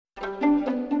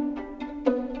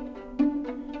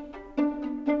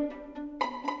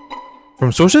From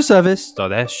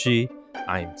socialservice.sg,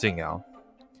 I'm Jing Yao.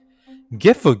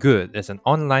 Give for Good is an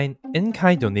online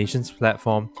in-kind donations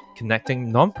platform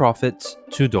connecting non-profits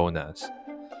to donors.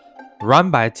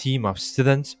 Run by a team of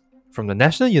students from the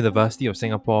National University of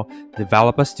Singapore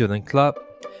Developer Student Club,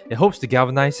 it hopes to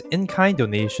galvanize in-kind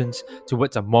donations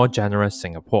towards a more generous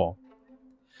Singapore.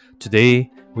 Today,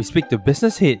 we speak to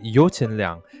business head Yo Tin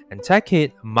Liang and tech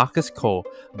head Marcus Koh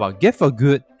about Give for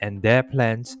Good and their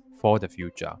plans for the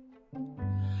future.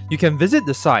 You can visit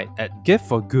the site at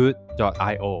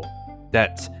giftforgood.io.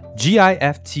 That's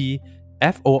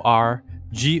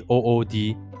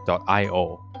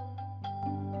giftforgood.io.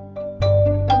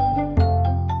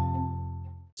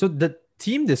 So the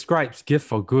team describes Give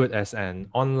for Good as an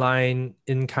online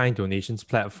in-kind donations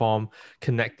platform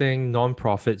connecting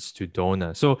non-profits to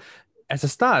donors. So as a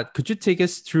start, could you take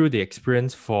us through the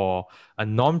experience for a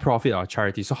non-profit or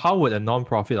charity? So how would a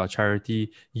non-profit or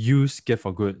charity use Give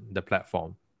for Good, the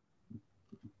platform?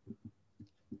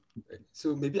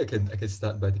 So maybe I can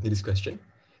start by taking this question,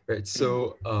 right?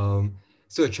 So a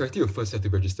charity will first have to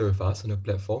register with us on a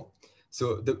platform.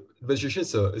 So the registration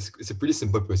is a pretty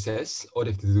simple process. All they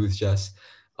have to do is just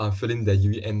fill in their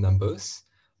UEN numbers,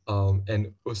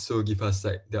 and also give us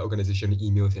like their organization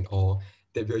emails and all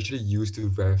that we actually use to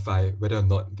verify whether or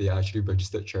not they are actually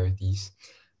registered charities.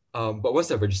 But once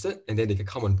they're registered, and then they can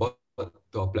come on board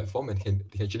to our platform and they can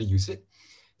actually use it.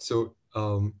 So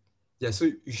so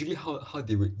usually how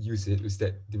they would use it is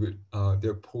that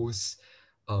they'll post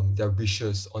their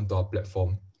wishes onto our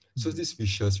platform. So these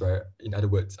wishes, right, in other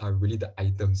words, are really the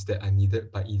items that are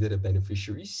needed by either the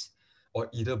beneficiaries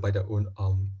or either by their own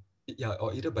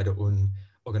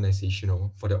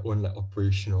organizational for their own like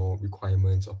operational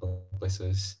requirements or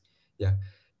purposes. Yeah.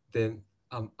 Then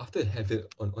after they have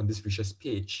it on this wishes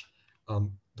page,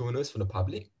 donors from the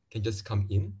public can just come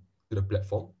in to the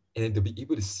platform and then they'll be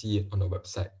able to see it on the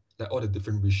website, like all the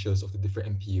different wishes of the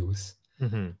different MPUs.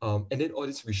 And then all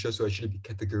these wishes will actually be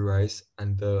categorized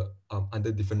under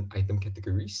different item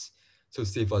categories. So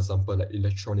say for example, like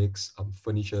electronics,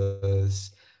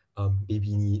 furnitures,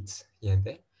 baby needs, here and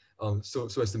there. So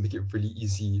as to make it really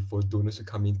easy for donors to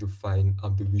come in to find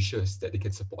the wishes that they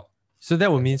can support. So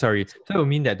that would mean,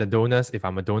 that the donors, if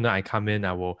I'm a donor, I come in,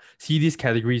 I will see these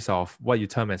categories of what you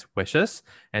term as wishes,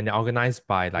 and they're organized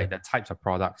by like the types of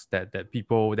products that the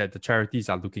charities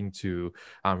are looking to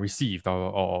receive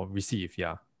or receive.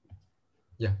 Yeah.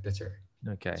 Yeah, that's right.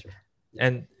 Okay. That's right. Yeah.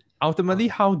 And ultimately,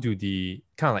 how do the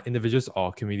kind of like individuals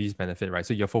or communities benefit, right?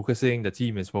 So the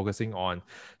team is focusing on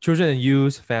children and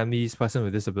youth, families, persons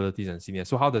with disabilities, and seniors.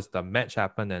 So how does the match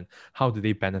happen and how do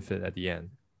they benefit at the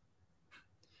end?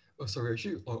 Oh, sorry,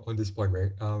 actually on this point,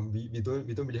 right? We don't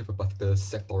really have a particular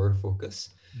sectoral focus.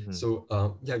 So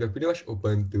we're pretty much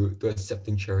open to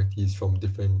accepting charities from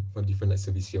different like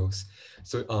service fields.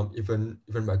 So even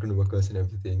migrant workers and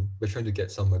everything, we're trying to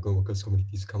get some migrant workers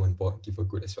communities to come on board, Give for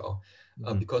Good as well.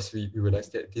 Because we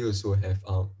realized that they also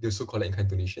collect in-kind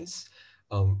donations,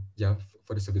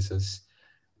 for the services.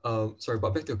 Sorry,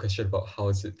 but back to your question about how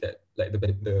is it that like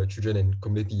the children and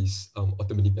communities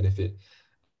ultimately benefit.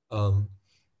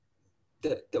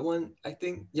 That one, I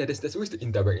think, there's always the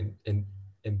indirect and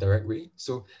indirect way.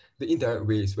 So the indirect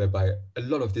way is whereby a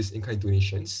lot of these in-kind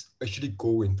donations actually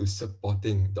go into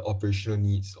supporting the operational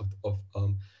needs of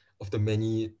the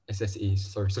many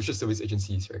SSAs, sorry, social service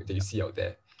agencies, right, that you see out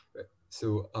there. Right?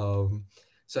 So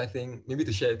I think maybe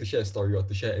to share a story or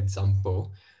to share an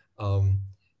example,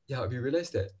 we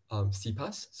realized that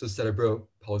CPAS, so Cerebral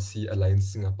Palsy Alliance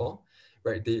Singapore,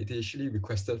 right, they actually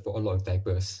requested for a lot of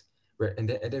diapers. Right, and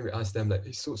then we asked them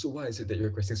like, so why is it that you're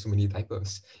requesting so many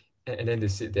diapers? And then they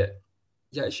said that,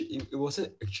 actually it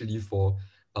wasn't actually for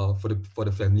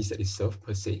the families that they serve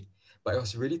per se, but it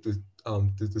was really to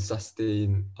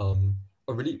sustain or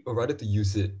rather to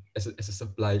use it as a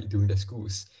supply during their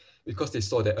schools, because they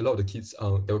saw that a lot of the kids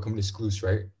that were coming to schools,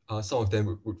 right, some of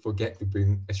them would forget to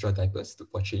bring extra diapers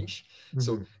for change,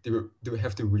 so they would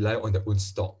have to rely on their own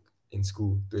stock in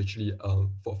school to actually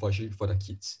for their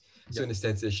kids. So in a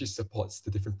sense, it actually supports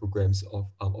the different programs of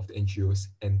the NGOs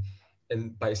and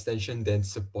by extension, then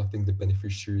supporting the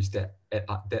beneficiaries that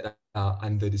are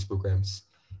under these programs.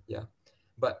 Yeah,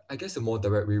 but I guess the more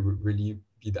direct way would really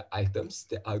be the items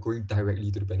that are going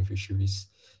directly to the beneficiaries.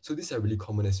 So these are really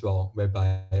common as well,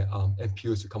 whereby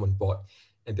NPOs will come on board,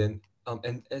 and then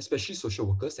and especially social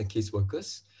workers and case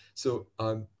workers. So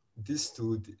these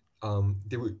two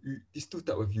these two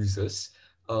type of users,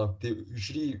 they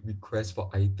usually request for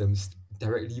items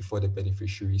directly for the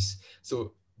beneficiaries.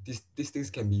 So these things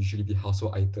can usually be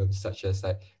household items such as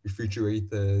like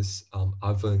refrigerators,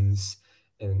 ovens,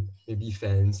 and maybe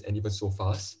fans and even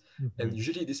sofas. and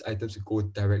usually these items go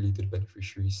directly to the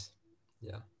beneficiaries.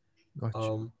 Yeah.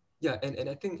 Gotcha. And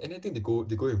I think they go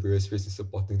in various ways in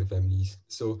supporting the families.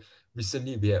 So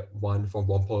recently we had one from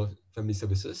Whampoa Family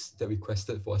Services that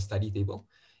requested for a study table.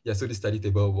 Yeah, so the study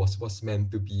table was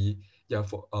meant to be,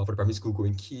 for the primary school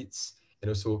going kids, and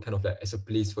also kind of like as a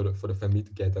place for the family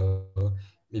to gather,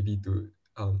 maybe to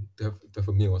have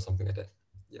a meal or something like that.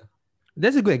 Yeah.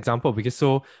 That's a good example because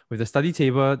so with the study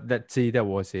table, let's say that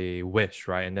was a wish,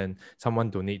 right? And then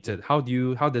someone donated. How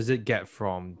does it get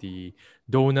from the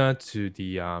donor to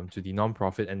the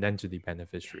non-profit and then to the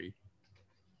beneficiary?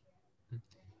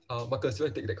 Marcus, do you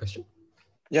want to take that question?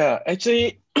 Yeah,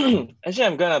 actually, actually,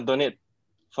 I'm gonna donate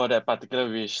for that particular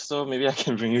wish. So maybe I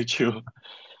can bring you through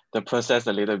the process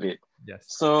a little bit. Yes.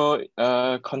 So,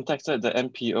 contacted the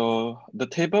MPO. The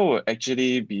table will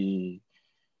actually be,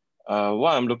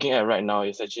 what I'm looking at right now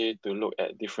is actually to look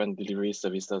at different delivery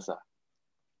services.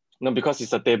 No, because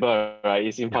it's a table, right?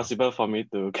 It's impossible for me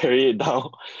to carry it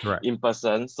down Correct. in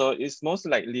person. So it's most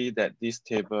likely that this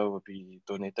table will be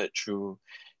donated through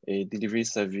a delivery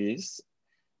service.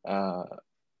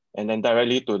 And then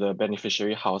directly to the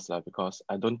beneficiary house because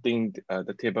I don't think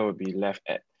the table will be left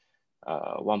at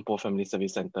Whampoa Family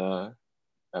Service Center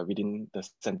within the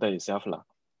center itself.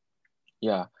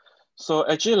 Yeah. So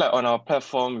actually on our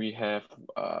platform, we have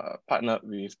partnered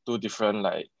with two different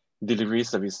delivery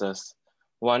services.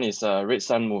 One is Red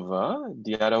Sun Mover.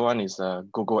 The other one is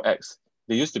GoGo X.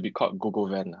 They used to be called GoGo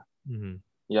Van.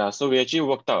 Yeah, so we actually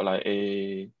worked out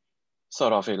a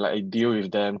sort of a deal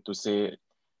with them to say,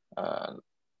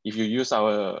 if you use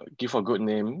our Give for Good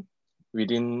name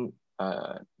within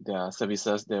their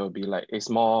services, there will be a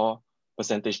small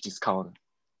percentage discount.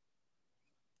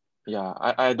 Yeah,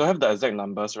 I don't have the exact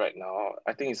numbers right now.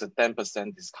 I think it's a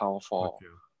 10% discount for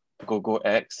GoGo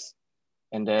X,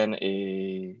 and then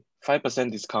a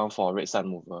 5% discount for Red Sun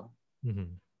Mover.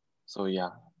 So yeah.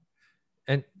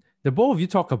 And the both of you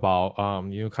talk about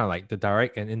kind of like the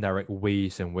direct and indirect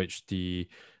ways in which the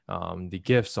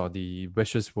gifts or the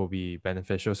wishes will be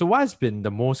beneficial. So what has been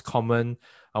the most common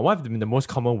what have been the most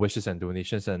common wishes and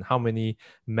donations, and how many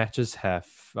matches have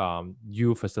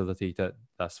you facilitated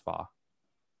thus far?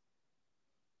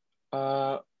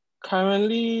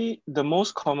 Currently the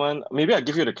most common, maybe I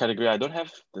give you the category. I don't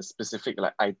have the specific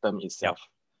item itself.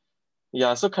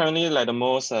 Yeah, so currently the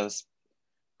most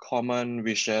common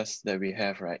wishes that we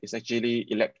have, right, is actually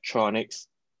electronics,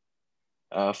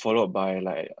 followed by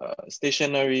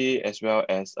stationery as well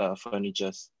as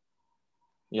furnitures.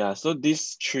 Yeah, so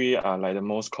these three are the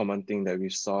most common thing that we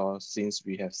saw since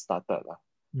we have started.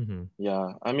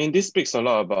 Yeah, I mean, this speaks a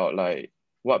lot about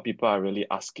what people are really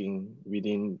asking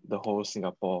within the whole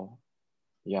Singapore.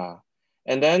 Yeah.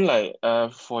 And then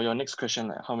for your next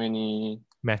question, how many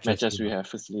matches we have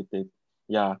facilitated?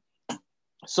 Yeah.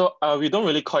 So we don't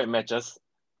really call it matches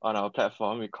on our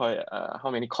platform. We call it how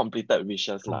many completed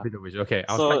wishes. Completed wishes. Okay,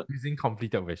 I was so, using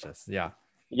completed wishes. Yeah.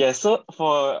 Yeah, so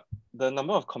for the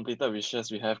number of completed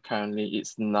wishes we have currently,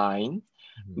 it's 9.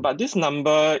 But this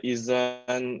number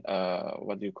isn't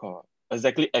what do you call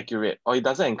exactly accurate, or it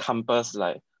doesn't encompass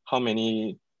how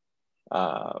many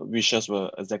wishes were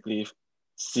exactly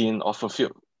seen or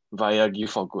fulfilled via Give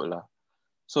for Good.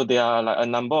 So there are a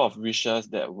number of wishes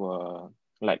that were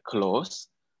closed,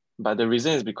 but the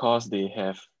reason is because they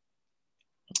have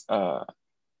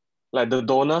the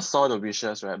donors saw the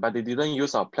wishes, right? But they didn't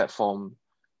use our platform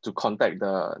to contact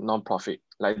the non-profit.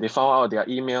 They found out their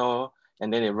email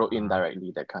and then they wrote in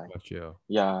directly, that kind. Gotcha.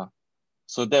 Yeah.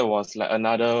 So that was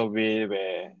another way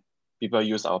where people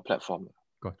use our platform.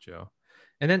 Gotcha.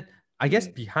 And then I guess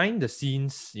behind the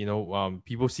scenes,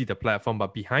 people see the platform,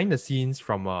 but behind the scenes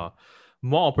from a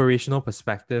more operational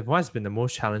perspective, what has been the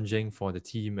most challenging for the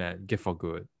team at Give for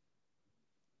Good?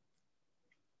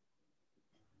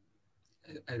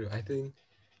 I don't know. I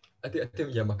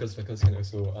think yeah, Marcus can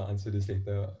also answer this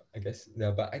later, I guess.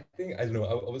 Yeah, but I think I don't know.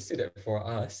 I would say that for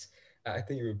us, I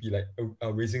think it would be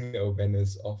raising the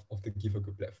awareness of the Give a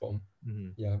Good platform.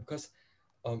 Yeah, because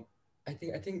I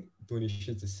think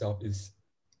donations itself is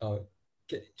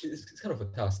it's kind of a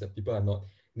task that people are not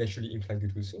naturally inclined to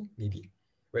do so, maybe,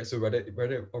 right? So rather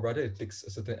it takes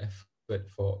a certain effort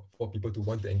for people to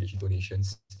want to engage in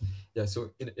donations. Yeah,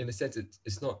 so in a sense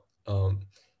it's not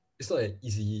an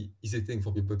easy thing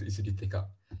for people to easily take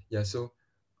up. Yeah, so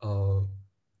uh,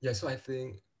 so I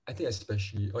think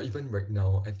especially, or even right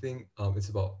now, I think it's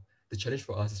about the challenge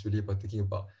for us is really about thinking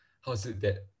about how is it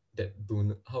that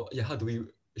don't how do we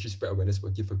actually spread awareness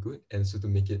about Give for Good, and so to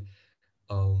make it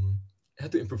how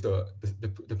to improve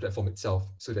the platform itself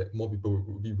so that more people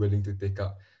will be willing to take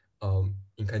up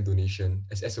in-kind donation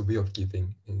as a way of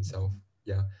giving in itself.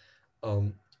 Yeah.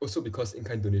 also because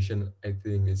in-kind donation, I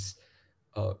think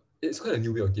uh, it's quite a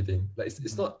new way of giving. Like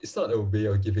it's not a way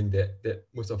of giving that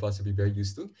most of us will be very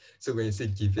used to. So when you say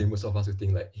giving, most of us will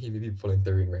think like, hey, maybe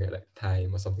volunteering, right? Like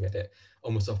time or something like that.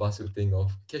 Or most of us will think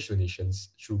of cash donations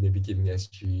through maybe giving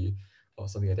SG or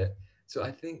something like that. So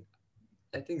I think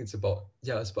it's about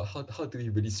how do we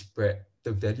really spread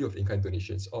the value of in-kind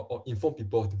donations or inform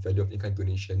people of the value of in-kind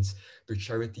donations to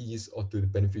charities or to the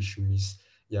beneficiaries.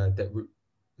 Yeah, that would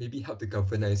maybe help to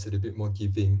galvanize a little bit more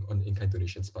giving on in-kind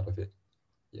donations part of it.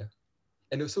 Yeah.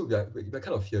 And also we're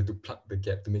kind of here to plug the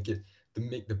gap to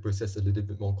make the process a little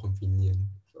bit more convenient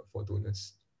for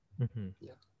donors. Mhm.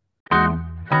 Yeah.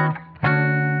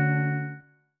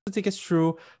 To take us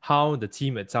through how the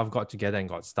team itself got together and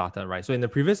got started, right? So in the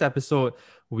previous episode,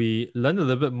 we learned a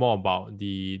little bit more about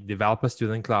the Developer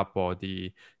Student Club or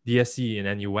the DSC in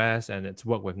NUS and its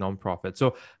work with nonprofits.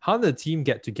 So how did the team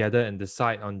get together and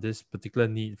decide on this particular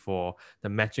need for the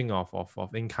matching of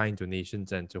in-kind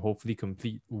donations and to hopefully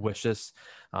complete wishes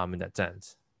in that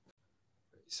sense?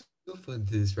 So for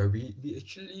this, right, we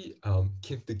actually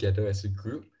came together as a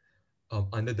group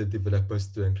under the Developer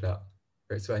Student Club,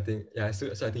 right? So I think so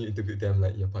I think you interviewed them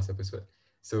like in your past episode.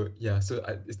 So yeah, so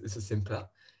it's the same club,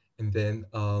 and then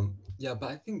but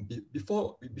I think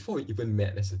before we even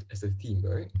met as a team,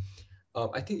 right?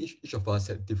 I think each of us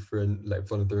had different like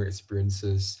voluntary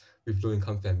experiences with low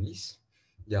income families.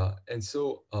 Yeah, and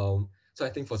so I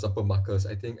think for example Marcus,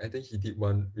 I think he did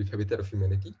one with Habitat of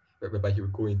Humanity, right, whereby he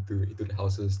would go into the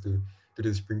houses to do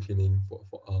the spring cleaning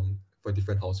for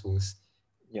different households,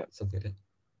 Yeah. something like that.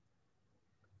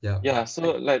 Yeah, Yeah. but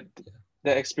So I like yeah.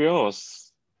 the experience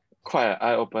was quite an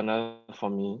eye opener for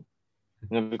me.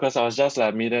 Because I was just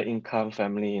like middle income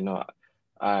family.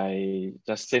 I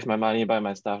just save my money, buy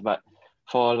my stuff. But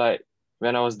for like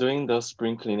when I was doing those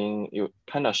spring cleaning, it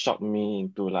kind of shocked me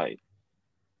into like,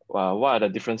 what are the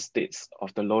different states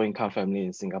of the low income family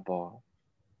in Singapore?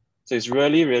 So it's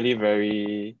really, really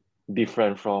very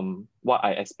different from what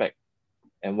I expect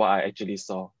and what I actually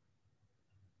saw.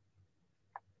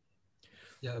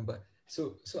 Yeah, but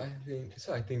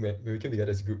I think when we came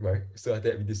together as a group, right? So I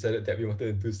think we decided that we wanted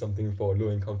to do something for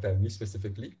low income families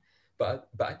specifically, but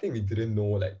I think we didn't know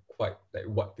like quite like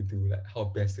what to do, like how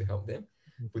best to help them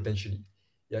Mhm. potentially.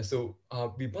 Yeah, so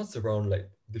we bounced around like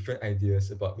different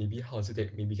ideas about maybe how to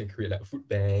take maybe we can create like a food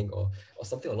bank or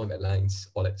something along that lines,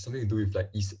 or like something to do with like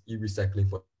e-recycling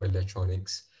for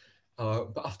electronics.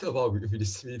 But after a while,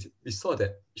 we saw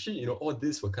that actually all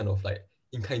these were kind of like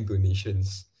in-kind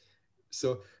donations.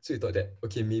 So we thought that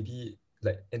okay, maybe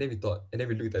like, and then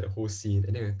we looked at the whole scene,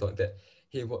 and then we thought that,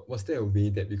 hey, was there a way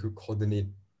that we could coordinate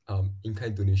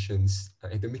in-kind donations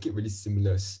and to make it really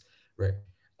seamless, right?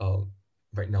 um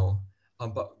right now.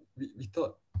 But we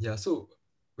thought, yeah, so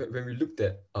when we looked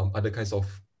at other kinds of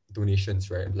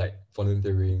donations, right, like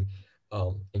volunteering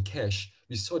and cash,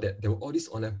 we saw that there were all these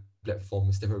online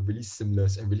platforms that were really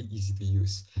seamless and really easy to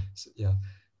use. So yeah,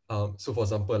 so for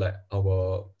example, like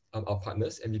our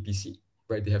partners MVPC,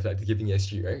 right? They have like the Giving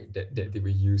SG, right? That they will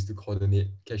use to coordinate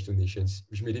cash donations,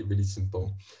 which made it really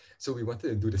simple. So we wanted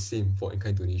to do the same for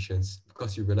in-kind donations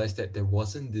because we realized that there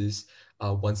wasn't this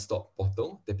one-stop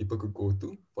portal that people could go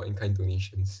to for in-kind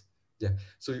donations. Yeah.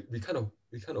 So we kind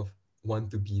of want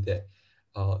to be that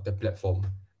platform.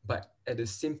 But at the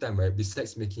same time, right,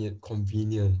 besides making it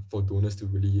convenient for donors to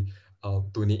really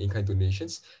donate in-kind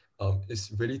donations,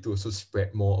 is really to also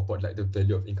spread more about like the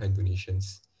value of in-kind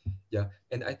donations. Yeah,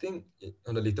 and I think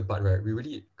on the later part, right, we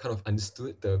really kind of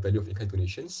understood the value of in-kind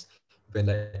donations when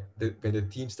the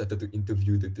team started to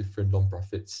interview the different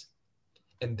non-profits.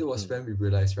 And that was Mm. when we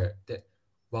realized, right, that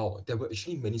wow, there were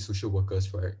actually many social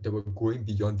workers, right, that were going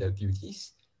beyond their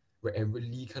duties, right, and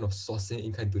really kind of sourcing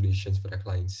in-kind donations for their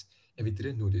clients. And we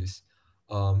didn't know this.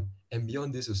 And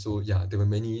beyond this also, yeah, there were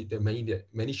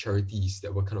many charities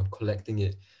that were kind of collecting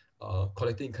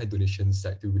in-kind donations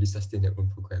like to really sustain their own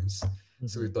programs.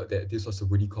 So we Mhm. thought that this was a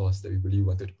really cause that we really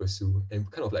wanted to pursue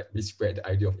and kind of like really spread the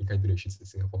idea of in-kind donations in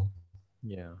Singapore.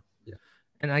 Yeah. Yeah.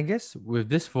 And I guess with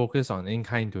this focus on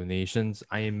in-kind donations,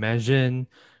 I imagine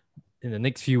in the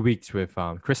next few weeks with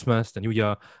Christmas, the New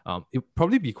Year, it'll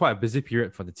probably be quite a busy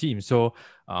period for the team. So,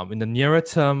 in the nearer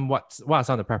term, what are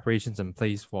some of the preparations in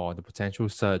place for the potential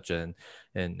surge in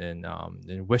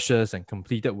wishes and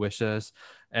completed wishes,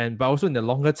 and but also in the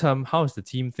longer term, how is the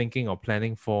team thinking or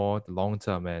planning for the long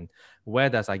term, and where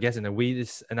does, I guess in a way,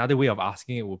 this another way of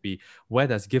asking it would be, where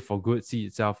does Give for Good see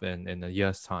itself in a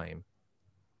year's time?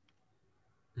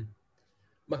 Mm.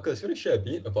 Marcus, you want to share a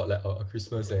bit about like our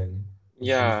Christmas and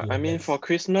Yeah, Chinese New I Year mean for plans?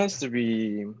 Christmas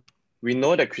we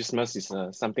know that Christmas is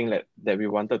something that we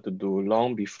wanted to do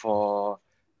long before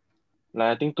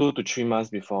like I think 2 to 3 months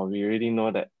before, we already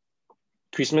know that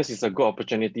Christmas is a good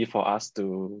opportunity for us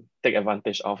to take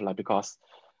advantage of, like, because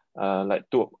like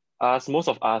to us, most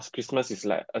of us, Christmas is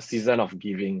like a season of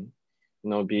giving,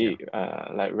 be Yeah.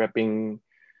 it like wrapping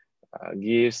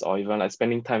gifts or even like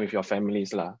spending time with your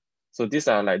families lah. So these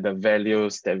are like the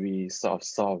values that we sort of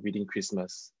saw within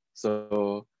Christmas.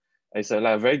 So it's like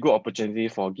a very good opportunity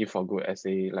for Give for Good as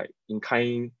a like in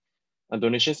kind, a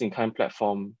donations in kind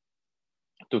platform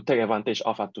to take advantage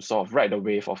of to sort of ride the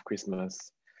wave of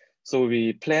Christmas. So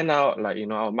we plan out like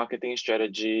our marketing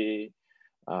strategy,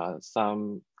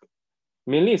 some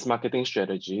mainly it's marketing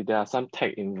strategy. There are some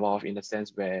tech involved in the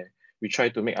sense where we try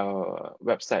to make our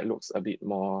website looks a bit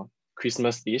more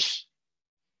Christmas-ish.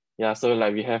 Yeah, so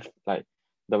like we have like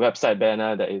the website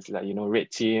banner that is like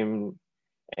red theme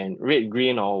and red,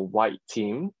 green, or white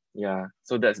theme. Yeah,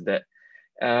 so that's that.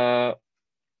 Uh,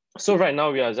 so right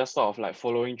now we are just sort of like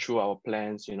following through our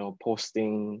plans,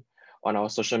 posting on our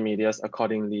social medias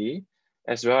accordingly,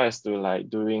 as well as to like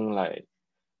doing like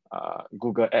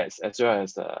Google ads as well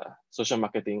as social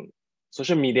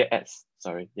media ads.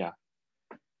 Sorry, yeah.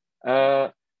 Uh,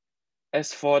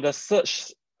 as for the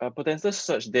search, potential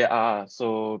search, there are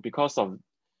so because of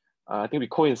I think we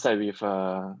coincide with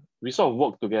we sort of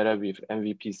work together with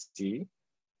MVPC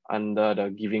under the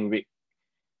Giving Week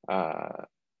uh,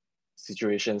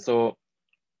 situation. So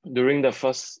during the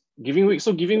first Giving Week,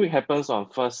 so Giving Week happens on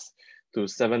 1st to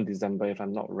 7th December, if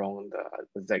I'm not wrong,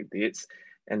 the exact dates.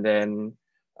 And then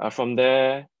from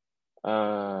there,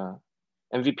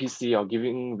 MVPC or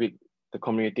Giving Week, the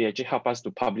community actually help us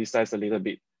to publicize a little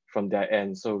bit from their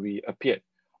end. So we appeared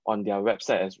on their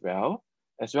website as well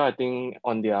I think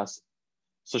on their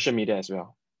social media as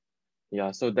well.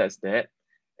 Yeah, so that's that.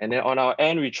 And then on our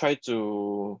end, we try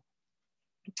to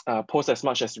post as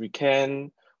much as we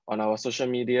can on our social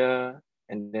media,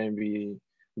 and then we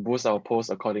boost our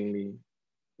posts accordingly.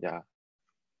 Yeah.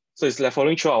 So it's like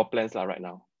following through our plans right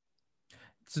now.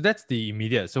 So that's the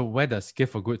immediate. So where does Give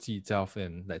for Good see itself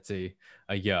in, let's say,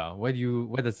 a year? Where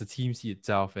does the team see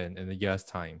itself in a year's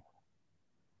time?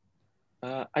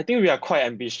 I think we are quite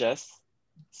ambitious.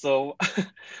 So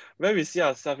where we see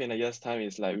ourselves in a year's time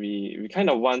is like we kind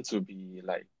of want to be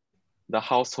like the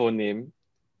household name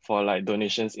for like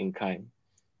donations in kind.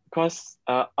 Because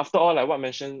after all, like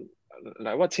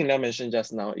what Ting Liang mentioned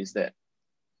just now is that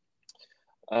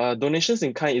donations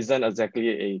in kind isn't exactly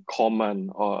a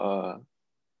common or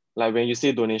like when you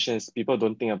say donations, people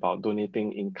don't think about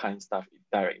donating in kind stuff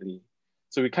directly.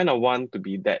 So we kind of want to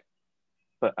be that,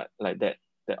 but like that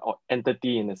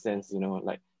entity in a sense,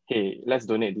 like, hey, let's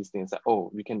donate these things. Like,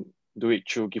 oh, we can do it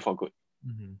through Give for Good.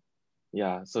 Mm-hmm.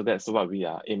 Yeah, so that's what we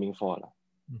are aiming for.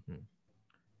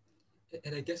 Mm-hmm.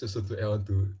 And I guess also to add on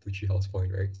to Chihao's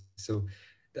point, right? So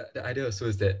the idea also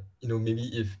is that,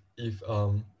 maybe if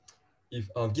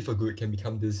Give for Good can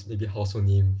become this maybe household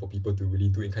name for people to really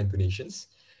do in-kind donations,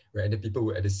 right? And then people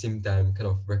will at the same time kind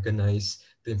of recognize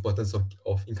the importance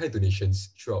of in-kind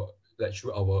donations through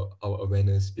our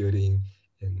awareness building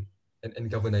and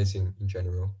galvanizing in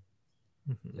general.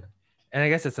 Mm-hmm. Yeah. And I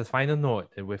guess as a final note,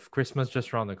 with Christmas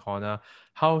just around the corner,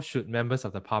 how should members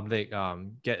of the public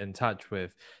get in touch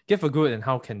with Give for Good, and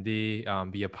how can they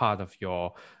be a part of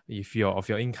your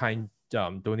in-kind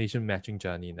donation matching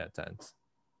journey in that sense?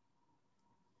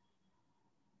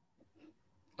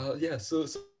 Yeah, so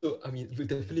I mean, we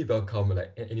definitely welcome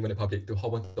like anyone in the public to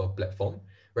hop onto our platform,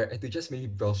 right? And to just maybe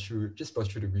browse through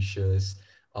the wishes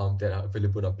that are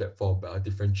available on our platform by our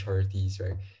different charities,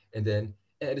 right? And then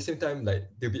at the same time, like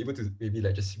they'll be able to maybe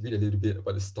like just read a little bit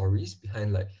about the stories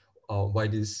behind like why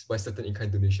certain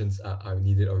in-kind donations are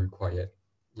needed or required.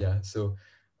 Yeah. So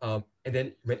and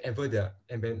then whenever they're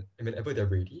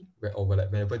ready, right, or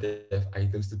like whenever they have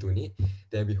items to donate,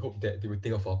 then we hope that they will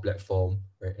think of our platform,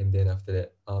 right? And then after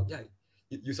that,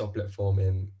 use our platform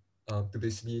and to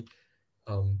basically,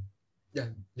 um,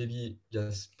 maybe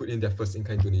just put in their first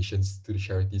in-kind donations to the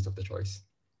charities of their choice.